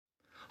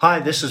Hi,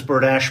 this is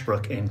Bert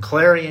Ashbrook in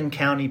Clarion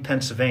County,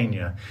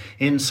 Pennsylvania,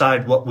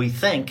 inside what we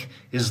think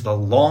is the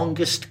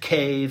longest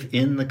cave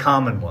in the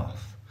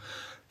Commonwealth.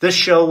 This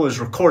show was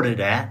recorded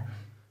at...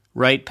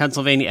 Right,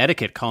 Pennsylvania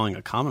etiquette calling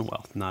a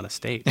Commonwealth, not a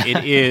state.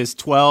 It is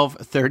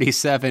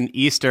 12:37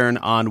 Eastern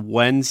on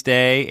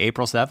Wednesday,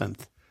 April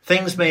 7th.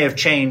 Things may have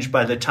changed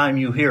by the time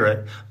you hear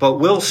it, but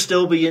we'll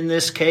still be in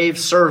this cave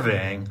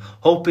surveying,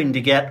 hoping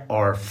to get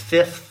our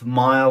 5th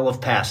mile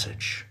of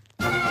passage.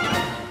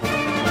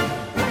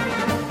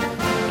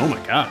 Oh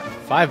my God.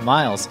 5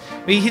 miles.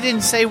 I mean, he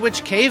didn't say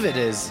which cave it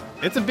is.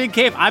 It's a big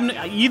cave.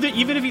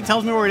 Even if he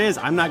tells me where it is,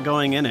 I'm not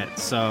going in it.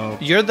 So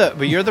You're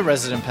the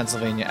resident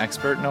Pennsylvania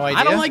expert, no idea?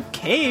 I don't like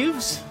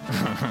caves.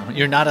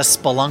 You're not a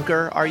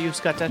spelunker, are you,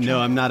 Scott Detrow?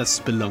 No, I'm not a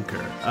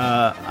spelunker.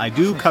 I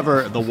do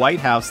cover the White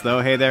House, though.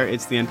 Hey there,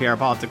 it's the NPR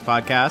Politics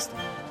Podcast.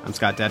 I'm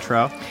Scott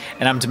Detrow.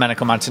 And I'm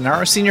Domenico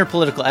Montanaro, senior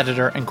political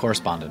editor and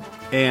correspondent.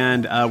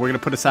 And we're going to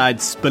put aside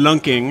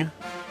spelunking,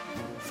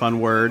 fun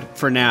word,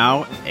 for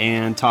now,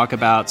 and talk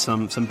about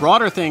some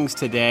broader things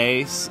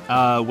today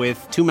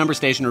with two member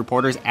station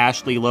reporters,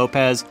 Ashley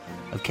Lopez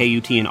of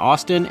KUT in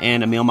Austin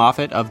and Emil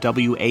Moffitt of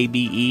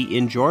WABE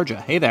in Georgia.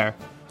 Hey there.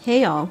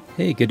 Hey, y'all.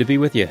 Hey, good to be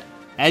with you.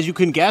 As you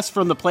can guess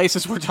from the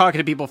places we're talking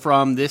to people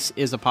from, this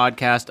is a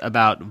podcast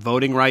about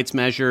voting rights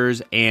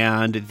measures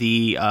and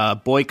the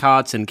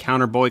boycotts and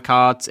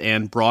counter-boycotts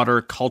and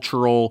broader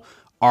cultural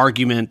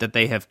argument that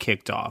they have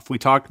kicked off. We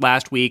talked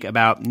last week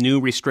about new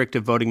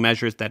restrictive voting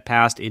measures that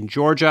passed in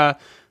Georgia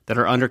that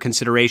are under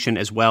consideration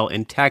as well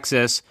in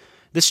Texas.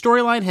 This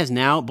storyline has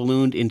now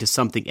ballooned into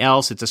something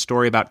else. It's a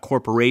story about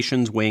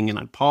corporations weighing in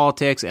on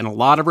politics and a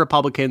lot of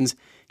Republicans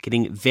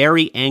getting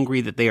very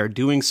angry that they are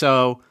doing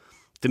so.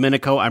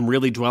 Domenico, I'm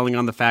really dwelling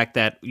on the fact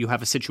that you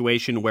have a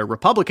situation where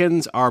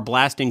Republicans are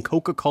blasting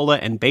Coca-Cola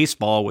and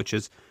baseball, which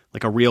is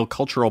like a real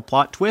cultural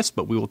plot twist,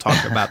 but we will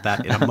talk about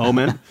that in a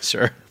moment.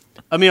 Sure.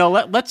 Emil,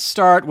 let's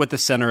start with the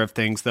center of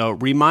things, though.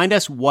 Remind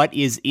us what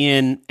is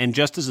in, and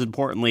just as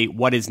importantly,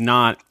 what is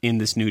not in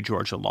this new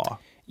Georgia law.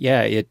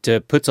 Yeah,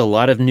 it puts a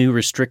lot of new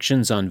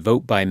restrictions on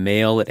vote by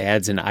mail. It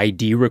adds an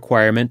ID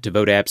requirement to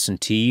vote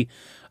absentee.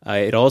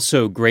 It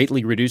also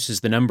greatly reduces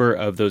the number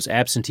of those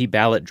absentee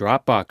ballot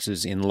drop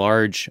boxes in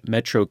large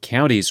metro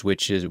counties,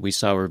 which we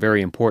saw were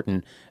very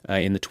important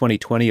in the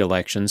 2020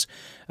 elections.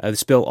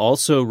 This bill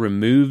also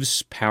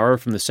removes power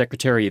from the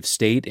Secretary of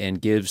State and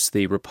gives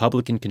the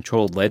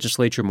Republican-controlled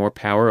legislature more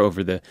power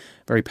over the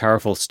very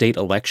powerful state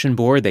election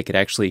board. They could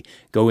actually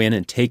go in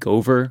and take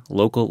over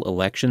local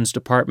elections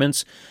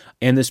departments.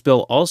 And this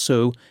bill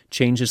also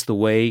changes the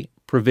way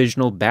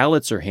provisional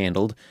ballots are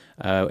handled,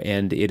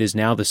 and it is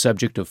now the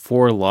subject of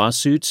 4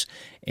 lawsuits.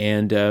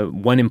 And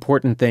one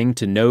important thing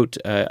to note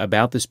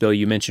about this bill,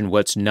 you mentioned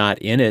what's not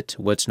in it,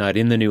 what's not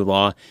in the new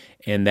law,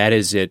 and that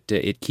is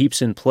it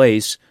keeps in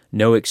place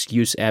no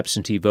excuse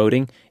absentee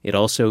voting. It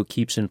also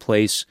keeps in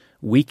place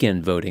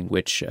weekend voting,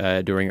 which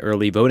during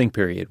early voting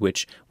period,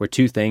 which were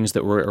two things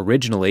that were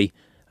originally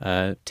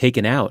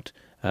taken out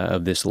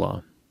of this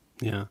law.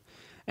 Yeah.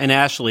 And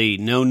Ashley,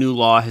 no new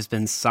law has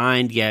been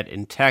signed yet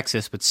in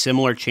Texas, but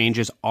similar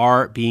changes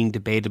are being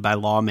debated by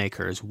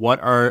lawmakers.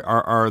 What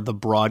are the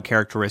broad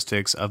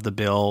characteristics of the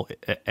bill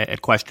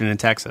at question in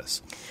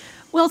Texas?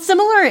 Well,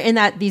 similar in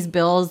that these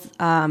bills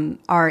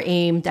are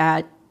aimed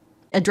at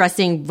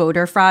addressing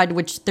voter fraud,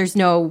 which there's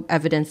no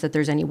evidence that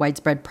there's any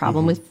widespread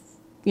problem with,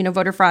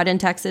 voter fraud in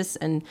Texas.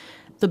 And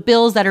the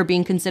bills that are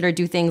being considered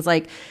do things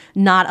like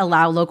not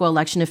allow local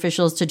election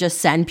officials to just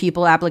send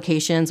people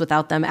applications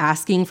without them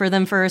asking for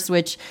them first,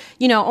 which,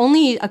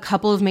 only a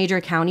couple of major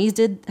counties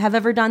have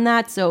ever done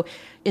that. So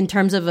in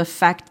terms of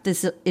effect,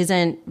 this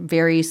isn't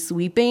very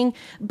sweeping.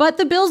 But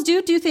the bills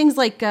do things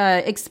like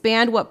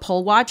expand what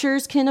poll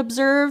watchers can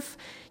observe.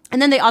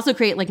 And then they also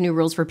create new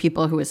rules for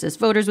people who assist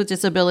voters with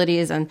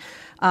disabilities. And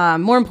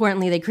more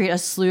importantly, they create a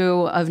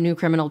slew of new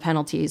criminal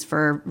penalties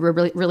for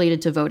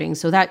related to voting.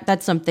 So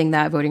that's something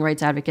that voting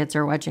rights advocates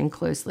are watching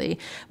closely.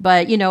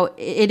 But,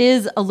 it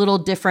is a little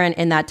different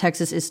in that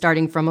Texas is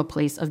starting from a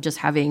place of just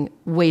having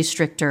way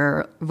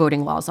stricter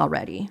voting laws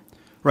already.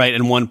 Right,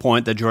 and one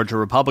point that Georgia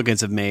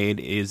Republicans have made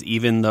is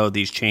even though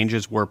these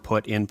changes were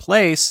put in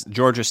place,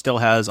 Georgia still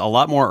has a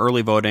lot more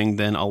early voting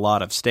than a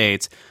lot of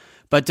states.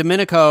 But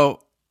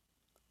Domenico,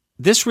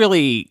 this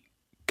really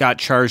got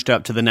charged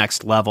up to the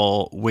next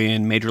level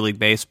when Major League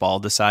Baseball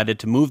decided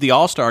to move the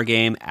All-Star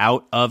Game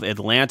out of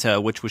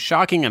Atlanta, which was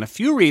shocking on a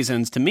few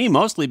reasons, to me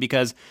mostly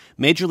because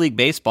Major League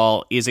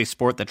Baseball is a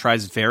sport that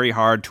tries very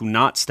hard to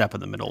not step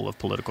in the middle of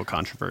political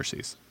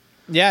controversies.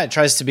 Yeah, it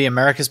tries to be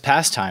America's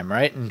pastime,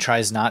 right? And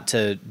tries not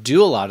to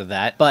do a lot of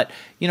that. But,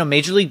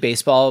 Major League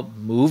Baseball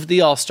moved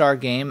the All-Star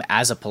Game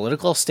as a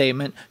political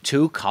statement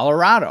to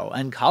Colorado.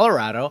 And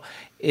Colorado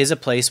is a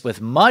place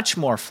with much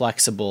more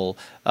flexible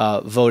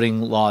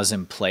voting laws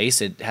in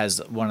place. It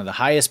has one of the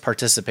highest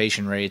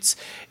participation rates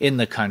in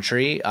the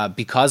country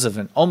because of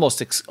an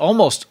almost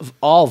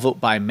all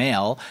vote by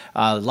mail,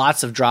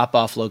 lots of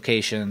drop-off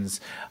locations,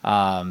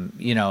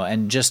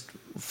 and just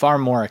far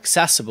more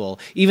accessible,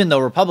 even though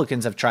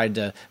Republicans have tried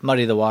to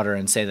muddy the water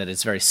and say that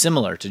it's very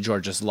similar to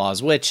Georgia's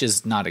laws, which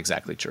is not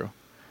exactly true.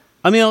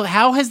 Emil,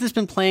 how has this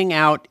been playing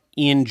out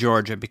in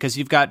Georgia? Because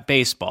you've got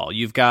baseball,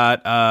 you've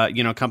got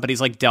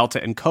companies like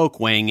Delta and Coke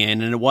weighing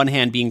in, and on one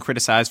hand being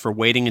criticized for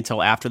waiting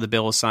until after the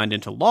bill is signed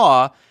into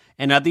law,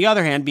 and on the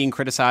other hand being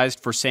criticized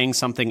for saying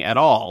something at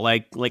all.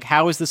 Like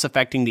how is this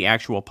affecting the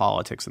actual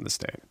politics in the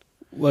state?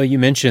 Well, you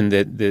mentioned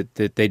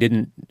that they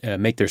didn't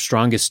make their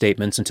strongest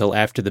statements until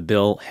after the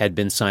bill had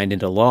been signed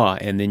into law,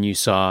 and then you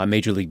saw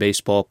Major League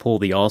Baseball pull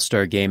the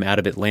All-Star game out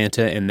of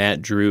Atlanta, and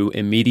that drew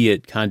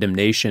immediate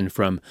condemnation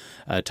from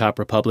top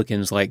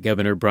Republicans like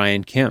Governor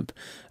Brian Kemp.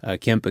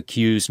 Kemp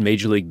accused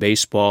Major League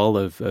Baseball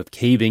of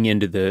caving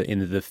into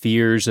the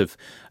fears of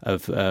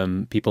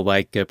people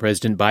like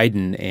President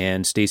Biden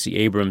and Stacey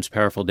Abrams,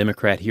 powerful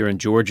Democrat here in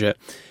Georgia,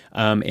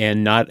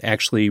 and not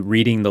actually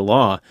reading the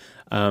law.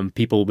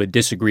 People would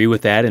disagree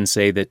with that and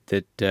say that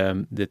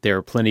there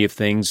are plenty of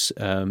things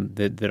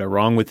that are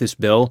wrong with this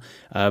bill.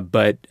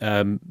 But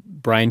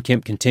Brian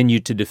Kemp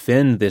continued to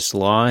defend this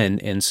law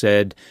and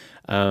said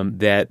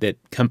that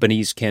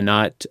companies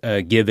cannot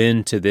give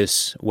in to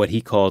this, what he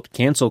called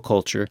cancel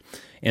culture.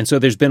 And so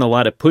there's been a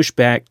lot of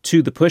pushback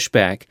to the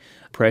pushback.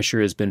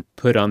 Pressure has been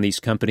put on these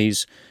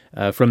companies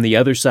from the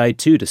other side,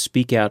 too, to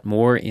speak out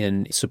more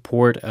in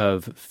support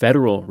of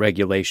federal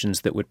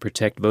regulations that would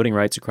protect voting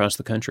rights across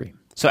the country.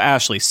 So,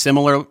 Ashley,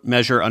 similar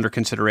measure under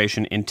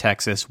consideration in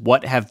Texas.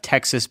 What have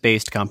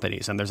Texas-based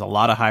companies, and there's a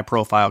lot of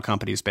high-profile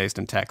companies based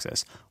in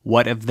Texas,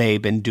 what have they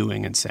been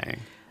doing and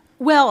saying?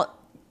 Well,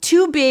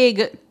 two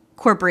big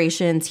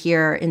corporations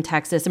here in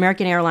Texas,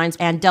 American Airlines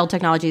and Dell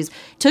Technologies,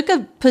 took a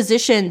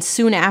position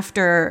soon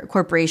after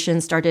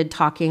corporations started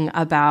talking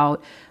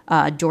about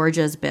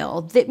Georgia's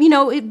bill.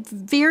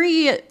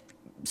 Very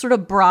sort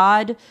of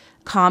broad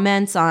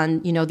comments on,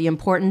 the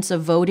importance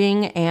of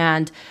voting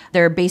and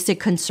their basic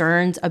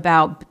concerns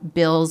about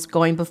bills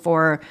going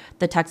before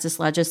the Texas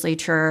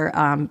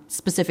legislature,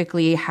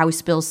 specifically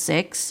House Bill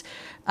 6.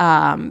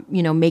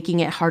 Making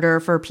it harder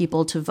for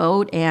people to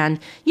vote. And,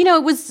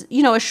 it was,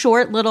 a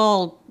short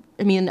little,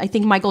 I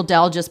think Michael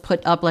Dell just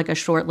put up like a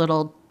short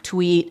little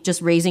tweet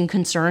just raising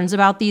concerns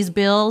about these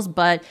bills.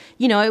 But,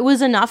 it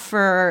was enough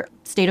for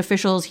state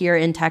officials here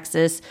in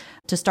Texas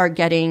to start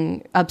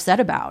getting upset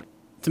about.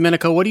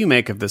 Domenico, what do you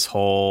make of this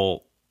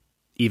whole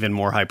even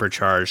more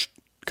hypercharged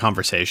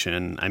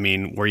conversation?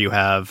 Where you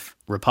have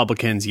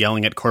Republicans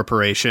yelling at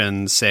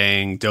corporations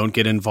saying, don't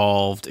get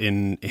involved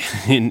in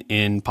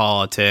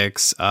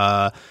politics,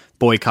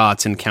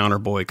 boycotts and counter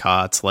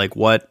boycotts. Like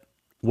what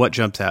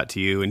jumps out to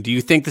you? And do you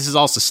think this is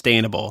all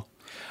sustainable?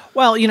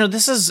 Well,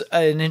 this is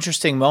an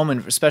interesting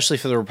moment, especially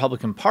for the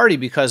Republican Party,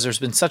 because there's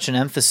been such an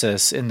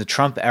emphasis in the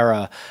Trump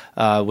era,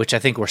 which I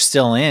think we're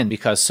still in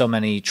because so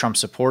many Trump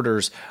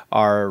supporters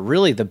are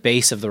really the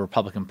base of the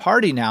Republican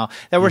Party now,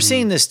 that we're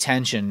seeing this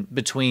tension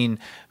between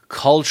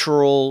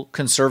cultural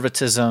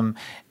conservatism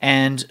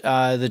and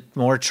the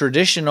more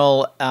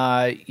traditional,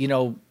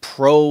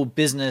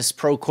 pro-business,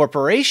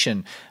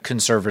 pro-corporation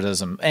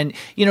conservatism. And,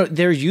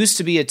 there used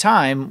to be a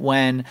time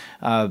when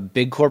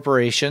big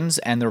corporations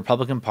and the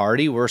Republican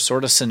Party were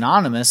sort of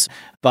synonymous,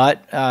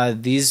 but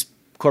these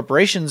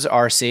corporations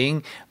are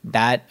seeing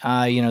that,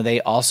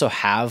 they also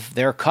have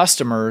their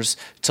customers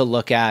to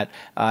look at.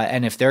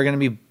 And if they're going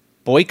to be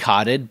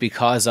boycotted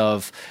because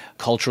of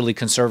culturally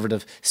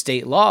conservative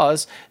state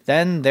laws,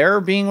 then they're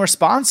being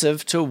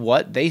responsive to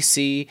what they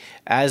see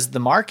as the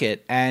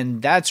market.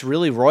 And that's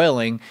really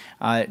roiling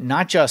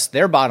not just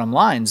their bottom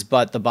lines,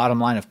 but the bottom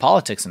line of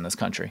politics in this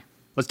country.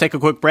 Let's take a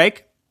quick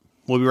break.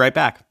 We'll be right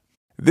back.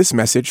 This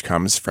message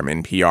comes from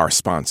NPR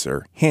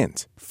sponsor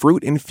Hint,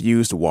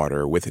 fruit-infused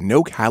water with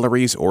no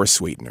calories or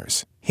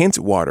sweeteners. Hint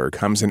water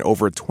comes in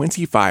over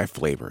 25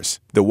 flavors.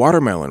 The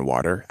watermelon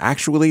water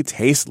actually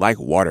tastes like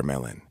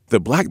watermelon. The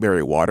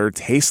blackberry water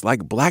tastes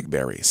like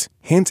blackberries.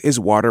 Hint is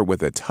water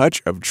with a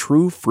touch of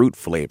true fruit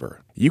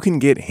flavor. You can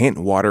get Hint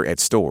water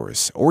at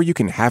stores, or you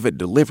can have it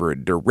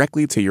delivered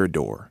directly to your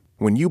door.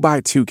 When you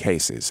buy 2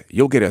 cases,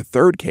 you'll get a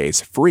 3rd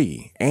case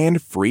free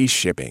and free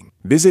shipping.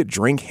 Visit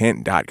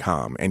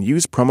drinkhint.com and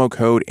use promo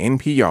code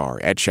NPR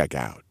at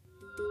checkout.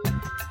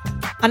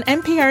 On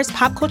NPR's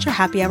Pop Culture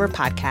Happy Hour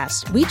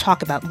podcast, we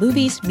talk about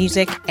movies,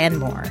 music, and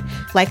more,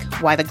 like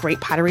why The Great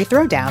Pottery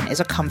Throwdown is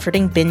a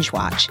comforting binge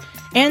watch,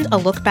 and a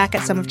look back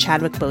at some of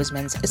Chadwick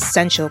Boseman's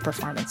essential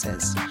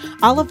performances.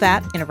 All of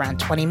that in around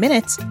 20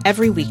 minutes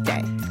every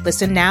weekday.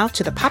 Listen now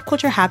to the Pop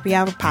Culture Happy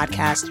Hour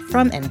podcast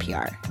from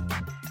NPR.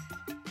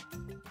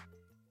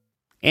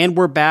 And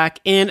we're back.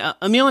 And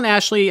Emil and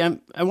Ashley,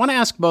 I want to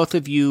ask both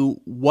of you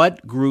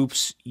what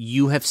groups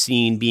you have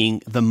seen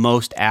being the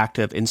most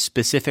active in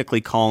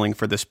specifically calling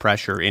for this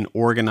pressure in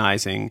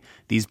organizing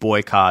these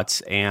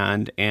boycotts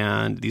and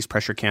these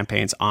pressure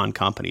campaigns on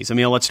companies.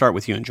 Emil, let's start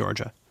with you in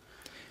Georgia.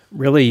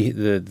 Really,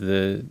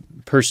 the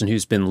person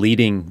who's been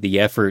leading the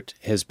effort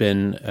has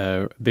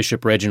been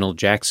Bishop Reginald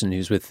Jackson,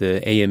 who's with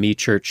the AME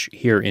Church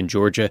here in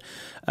Georgia.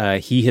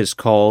 He has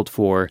called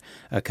for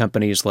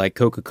companies like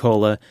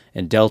Coca-Cola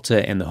and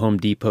Delta and the Home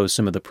Depot,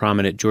 some of the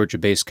prominent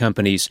Georgia-based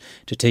companies,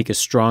 to take a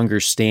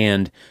stronger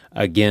stand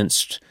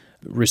against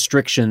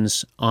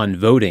restrictions on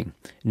voting,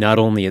 not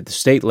only at the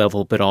state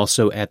level, but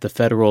also at the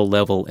federal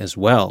level as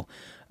well.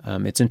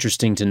 It's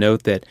interesting to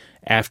note that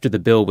after the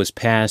bill was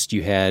passed,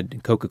 you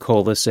had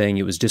Coca-Cola saying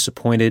it was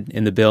disappointed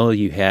in the bill.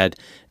 You had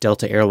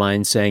Delta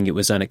Airlines saying it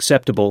was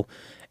unacceptable.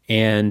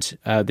 And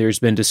there's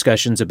been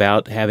discussions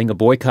about having a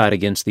boycott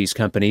against these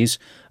companies,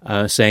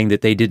 saying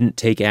that they didn't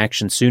take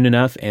action soon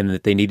enough and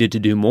that they needed to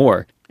do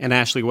more. And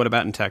Ashley, what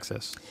about in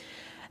Texas?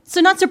 So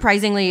not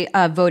surprisingly,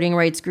 voting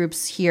rights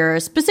groups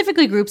here,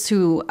 specifically groups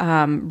who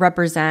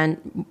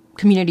represent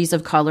communities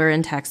of color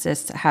in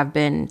Texas, have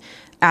been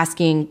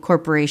asking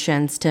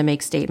corporations to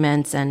make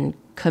statements and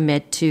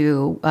commit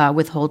to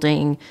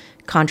withholding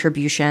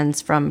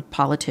contributions from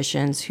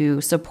politicians who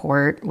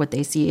support what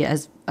they see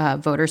as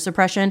voter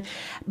suppression.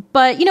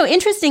 But,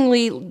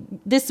 interestingly,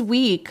 this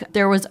week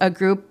there was a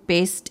group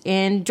based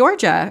in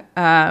Georgia,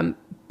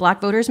 Black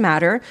Voters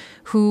Matter,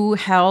 who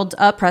held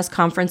a press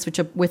conference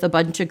with a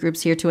bunch of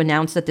groups here to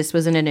announce that this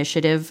was an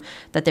initiative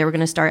that they were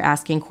going to start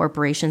asking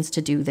corporations to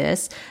do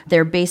this.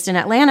 They're based in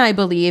Atlanta, I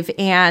believe,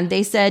 and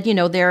they said,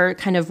 they're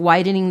kind of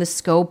widening the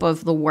scope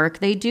of the work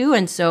they do,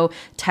 and so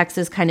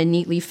Texas kind of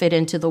neatly fit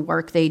into the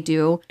work they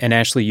do. And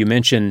Ashley, you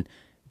mentioned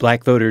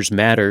Black Voters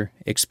Matter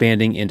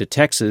expanding into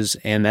Texas,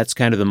 and that's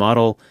kind of the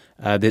model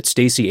that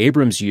Stacey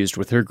Abrams used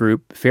with her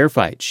group, Fair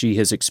Fight. She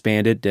has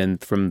expanded,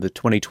 and from the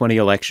 2020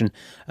 election,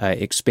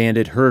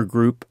 expanded her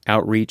group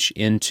outreach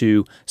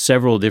into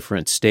several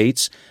different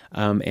states,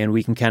 and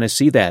we can kind of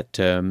see that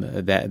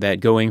that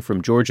going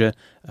from Georgia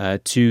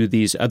to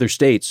these other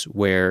states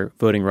where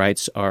voting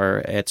rights are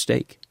at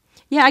stake.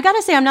 Yeah, I got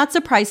to say, I'm not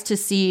surprised to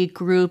see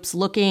groups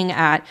looking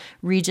at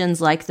regions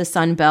like the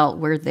Sun Belt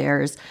where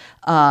there's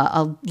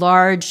a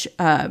large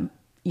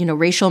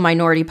racial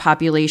minority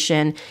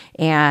population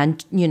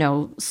and,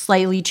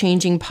 slightly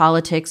changing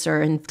politics,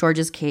 or in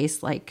Georgia's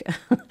case, like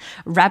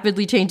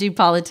rapidly changing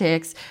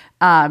politics,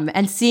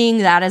 and seeing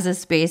that as a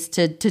space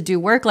to do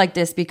work like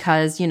this,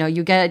 because,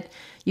 you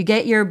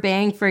get your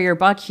bang for your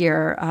buck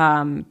here,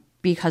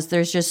 because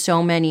there's just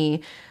so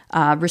many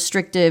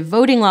restrictive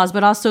voting laws,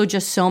 but also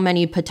just so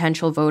many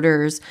potential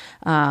voters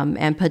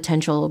and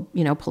potential,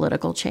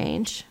 political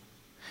change.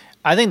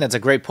 I think that's a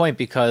great point,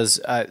 because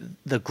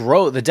the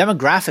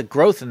demographic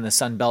growth in the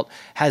Sun Belt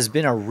has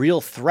been a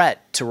real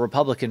threat to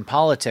Republican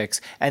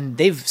politics, and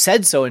they've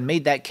said so and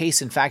made that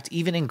case, in fact,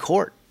 even in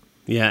court.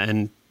 Yeah,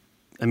 and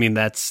I mean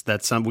that's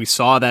some we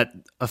saw that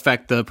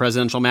affect the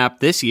presidential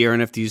map this year,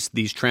 and if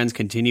these trends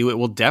continue, it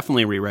will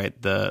definitely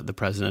rewrite the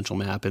presidential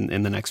map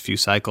in the next few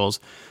cycles.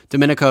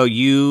 Domenico,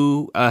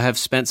 you have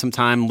spent some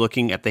time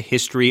looking at the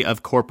history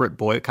of corporate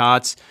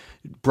boycotts.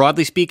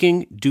 Broadly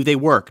speaking, do they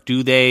work?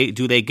 Do they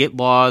get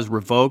laws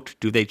revoked?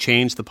 Do they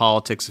change the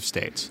politics of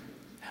states?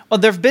 Well,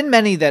 there have been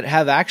many that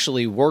have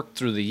actually worked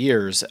through the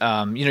years. You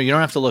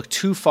don't have to look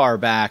too far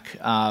back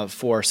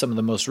for some of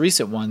the most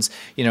recent ones.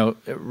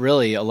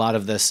 Really a lot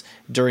of this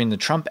during the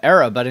Trump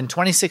era. But in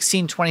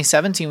 2016,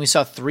 2017, we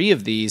saw 3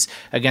 of these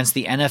against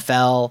the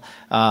NFL,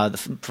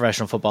 the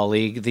Professional Football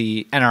League,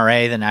 the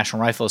NRA, the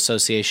National Rifle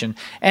Association,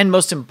 and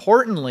most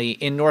importantly,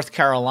 in North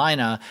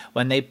Carolina,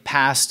 when they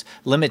passed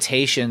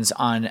limitations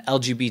on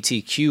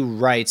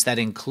LGBTQ rights that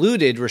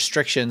included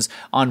restrictions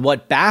on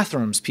what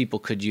bathrooms people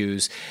could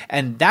use.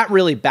 And that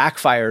really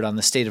backfired on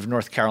the state of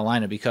North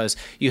Carolina, because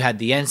you had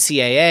the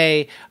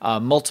NCAA,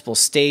 multiple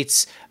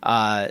states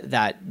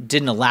that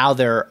didn't allow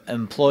their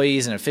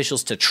employees and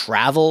officials to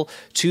travel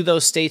to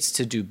those states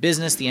to do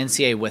business. The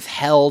NCAA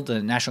withheld,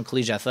 the National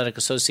Collegiate Athletic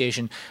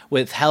Association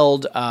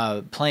withheld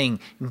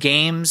playing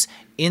games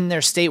in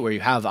their state, where you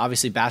have,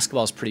 obviously,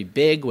 basketball is pretty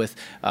big with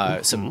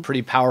some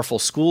pretty powerful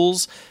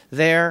schools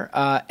there.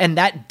 And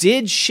that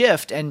did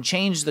shift and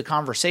change the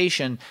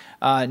conversation,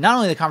 not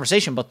only the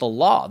conversation, but the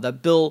law. The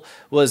bill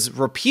was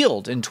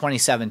repealed in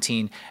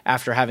 2017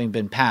 after having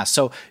been passed.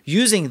 So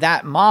using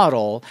that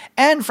model,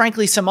 and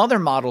frankly, some other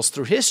models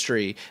through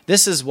history,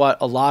 this is what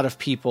a lot of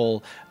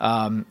people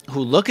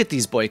who look at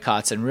these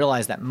boycotts and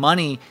realize that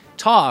money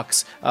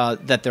talks,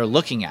 that they're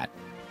looking at.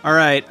 All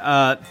right.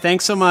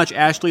 Thanks so much,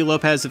 Ashley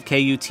Lopez of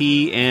KUT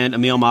and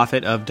Emil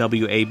Moffitt of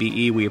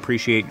WABE. We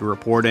appreciate your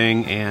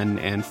reporting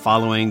and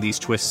following these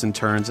twists and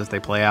turns as they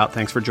play out.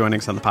 Thanks for joining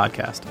us on the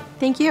podcast.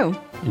 Thank you.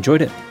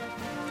 Enjoyed it.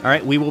 All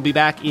right. We will be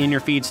back in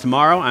your feeds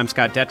tomorrow. I'm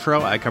Scott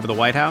Detrow. I cover the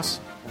White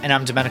House. And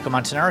I'm Domenico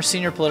Montanaro,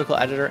 senior political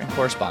editor and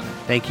correspondent.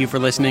 Thank you for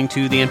listening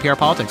to the NPR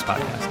Politics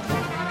Podcast.